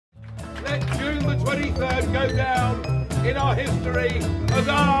3rd go down in our history as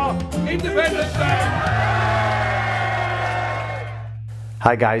our Independence Day.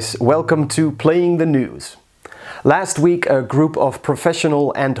 Hi guys, welcome to Playing the News. Last week a group of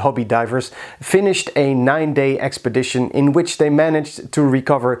professional and hobby divers finished a 9-day expedition in which they managed to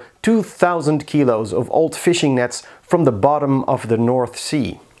recover 2,000 kilos of old fishing nets from the bottom of the North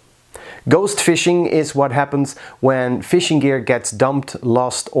Sea. Ghost fishing is what happens when fishing gear gets dumped,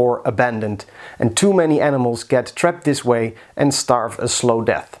 lost or abandoned, and too many animals get trapped this way and starve a slow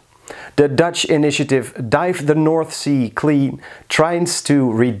death. The Dutch initiative Dive the North Sea Clean tries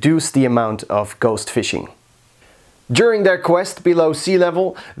to reduce the amount of ghost fishing. During their quest below sea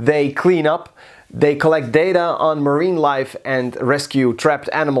level, they clean up, they collect data on marine life and rescue trapped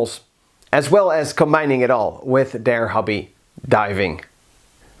animals, as well as combining it all with their hobby, diving.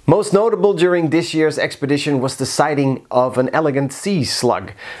 Most notable during this year's expedition was the sighting of an elegant sea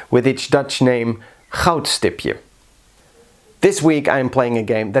slug with its Dutch name Goudstipje. This week I am playing a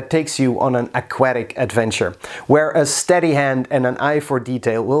game that takes you on an aquatic adventure, where a steady hand and an eye for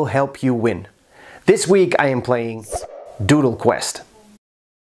detail will help you win. This week I am playing Doodle Quest.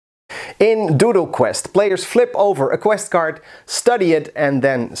 In Doodle Quest, players flip over a quest card, study it and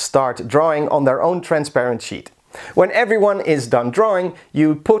then start drawing on their own transparent sheet. When everyone is done drawing,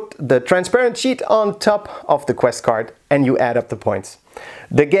 you put the transparent sheet on top of the quest card and you add up the points.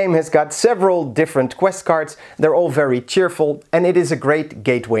 The game has got several different quest cards, they're all very cheerful and it is a great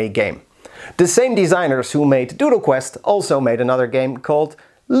gateway game. The same designers who made Doodle Quest also made another game called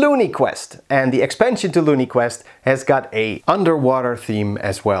Looney Quest, and the expansion to Looney Quest has got a underwater theme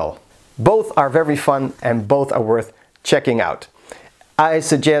as well. Both are very fun and both are worth checking out. I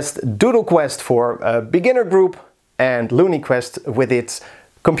suggest Doodle Quest for a beginner group and Looney Quest with its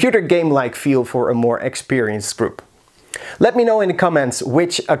computer game-like feel for a more experienced group. Let me know in the comments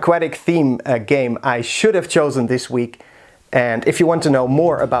which aquatic theme game I should have chosen this week, and if you want to know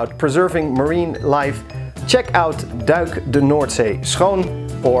more about preserving marine life, check out Duik de Noordzee Schoon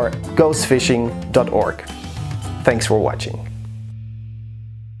or ghostfishing.org. Thanks for watching.